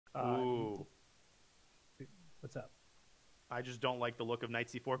Ooh. What's up? I just don't like the look of knight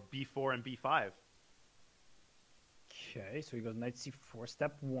c4, b4, and b5. Okay, so he goes knight c4,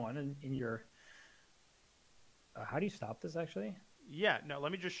 step one in your... how do you stop this, actually? Yeah, no,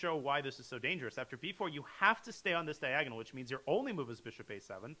 let me just show why this is so dangerous. After b4, you have to stay on this diagonal, which means your only move is bishop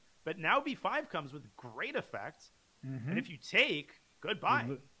a7. But now b5 comes with great effect. And if you take, goodbye.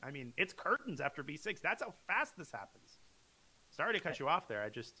 I mean, it's curtains after b6. That's how fast this happens. Sorry to cut you off there. I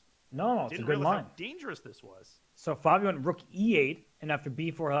just No, it's a didn't good realize line. how dangerous this was. So Fabio went rook e8, and after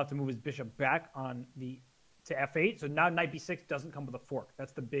b4, he'll have to move his bishop back on to f8. So now knight b6 doesn't come with a fork.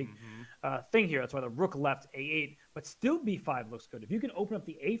 That's the big thing here. That's why the rook left a8, but still b5 looks good. If you can open up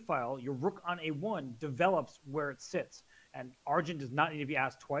the a file, your rook on a1 develops where it sits, and Arjun does not need to be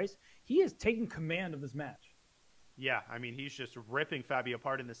asked twice. He is taking command of this match. Yeah, I mean, he's just ripping Fabio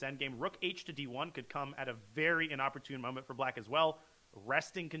apart in this endgame. Rook h to d1 could come at a very inopportune moment for black as well.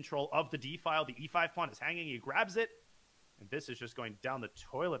 Wresting control of the d file. The e5 pawn is hanging. He grabs it. And this is just going down the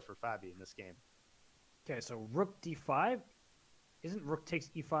toilet for Fabi in this game. Okay, so rook d5. Isn't rook takes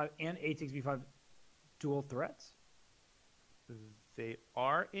e5 and a takes b5 dual threats? They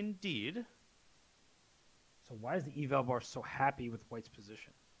are indeed. So why is the eval bar so happy with white's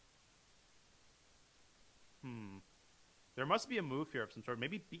position? There must be a move here of some sort.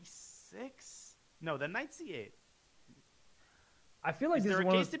 Maybe b6? No, then knight c8. I feel like is this there is a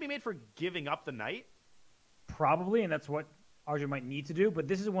one case to be made for giving up the knight? Probably, and that's what Arjun might need to do. But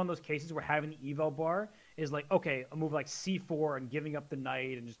this is one of those cases where having the eval bar is like, okay, a move like c4 and giving up the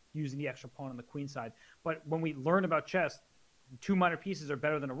knight and just using the extra pawn on the queen side. But when we learn about chess, two minor pieces are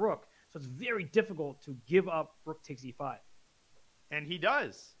better than a rook. So it's very difficult to give up rook takes e5. And he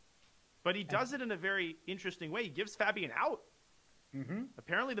does. But he does it in a very interesting way. He gives Fabi an out.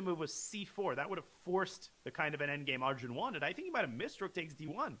 Apparently the move was c4. That would have forced the kind of an endgame Arjun wanted. I think he might have missed rook takes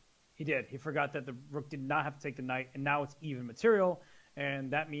d1. He did. He forgot that the rook did not have to take the knight, and now it's even material. And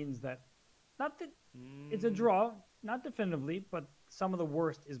that means that, not that it's a draw, not definitively, but some of the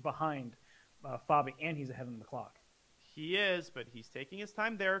worst is behind Fabi, and he's ahead on the clock. He is, but he's taking his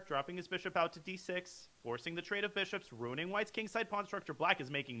time there, dropping his bishop out to d6, forcing the trade of bishops, ruining white's kingside pawn structure. Black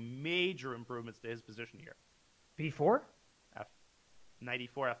is making major improvements to his position here. b4? Knight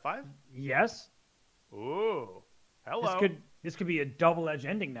e4, f5? Yes. Ooh. Hello. This could be a double-edged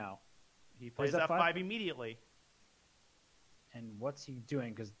ending now. He plays f5 immediately. And what's he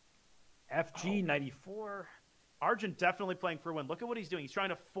doing? Because FG, knight e4. Arjun definitely playing for a win. Look at what he's doing. He's trying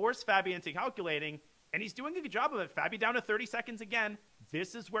to force Fabi into calculating, and he's doing a good job of it. Fabi down to 30 seconds again.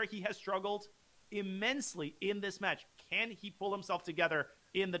 This is where he has struggled immensely in this match. Can he pull himself together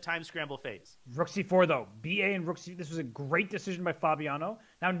in the time scramble phase? Rook c4, though. BA and rook c. This was a great decision by Fabiano.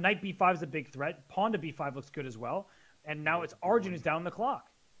 Now knight b5 is a big threat. Pawn to b5 looks good as well. And now it's Arjun who's down the clock.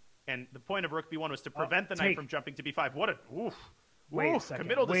 And the point of rook b1 was to prevent the knight from jumping to b5. What a Wait a second.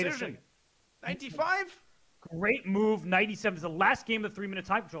 Committal decision. Knight d5? Great move. Knight e7 is the last game of the 3-minute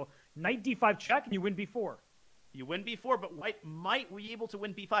time control. Knight d5 check, and you win b4. You win b4, but white might be able to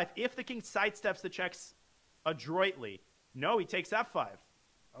win b5 if the king sidesteps the checks adroitly. No, he takes f5.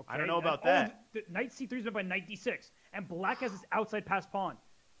 Okay. I don't know about that. Knight c3 is won by knight d6, and black has his outside pass pawn.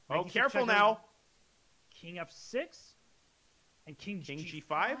 Oh, careful now. King f6 and king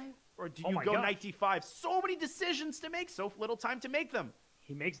g5? Or do you go knight d5? So many decisions to make, so little time to make them.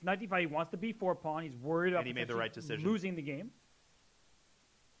 He makes knight d5. He wants the b4 pawn. He's worried about he made the right decision. Losing the game.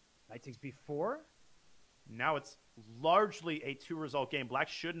 Knight takes b4. Now it's largely a two-result game. Black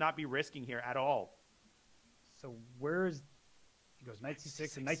should not be risking here at all. So where's... He goes knight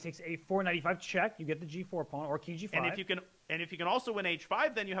c6 and knight takes a4, knight e5 check. You get the g4 pawn or king g5. And if you can also win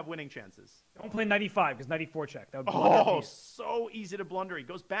h5, then you have winning chances. Don't play knight e5 because knight e4 check. That would so easy to blunder. He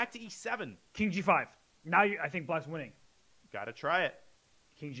goes back to e7. King g5. Now I think black's winning. Got to try it.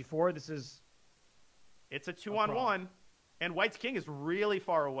 King g4. This is... It's a 2-on-1, and white's king is really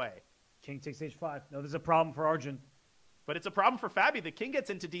far away. King takes h5. No, there's a problem for Arjun. But it's a problem for Fabi. The king gets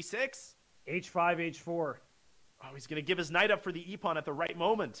into d6. h5, h4. Oh, he's going to give his knight up for the e-pawn at the right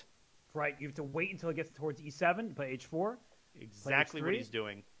moment. Right. You have to wait until it gets towards e7 to play h4. Exactly what he's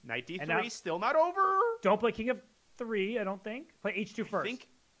doing. Knight d3, now, still not over. Don't play king f3, I don't think. Play h2 first. I think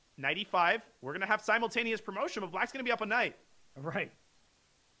knight e5. We're going to have simultaneous promotion, but black's going to be up a knight. Right.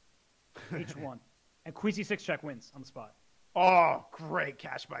 h1. And queen c6 check wins on the spot. Oh, great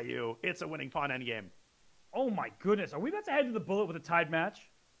cash by you. It's a winning pawn endgame. Oh, my goodness. Are we about to head to the bullet with a tied match?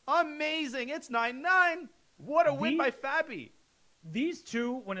 Amazing. It's 9-9. What a win by Fabi. These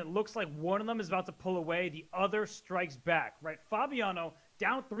two, when it looks like one of them is about to pull away, the other strikes back, right? Fabiano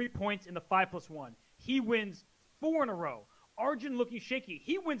down 3 points in the 5+1. He wins 4 in a row. Arjun looking shaky.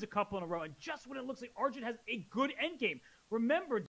 He wins a couple in a row, and just when it looks like Arjun has a good endgame. Remember,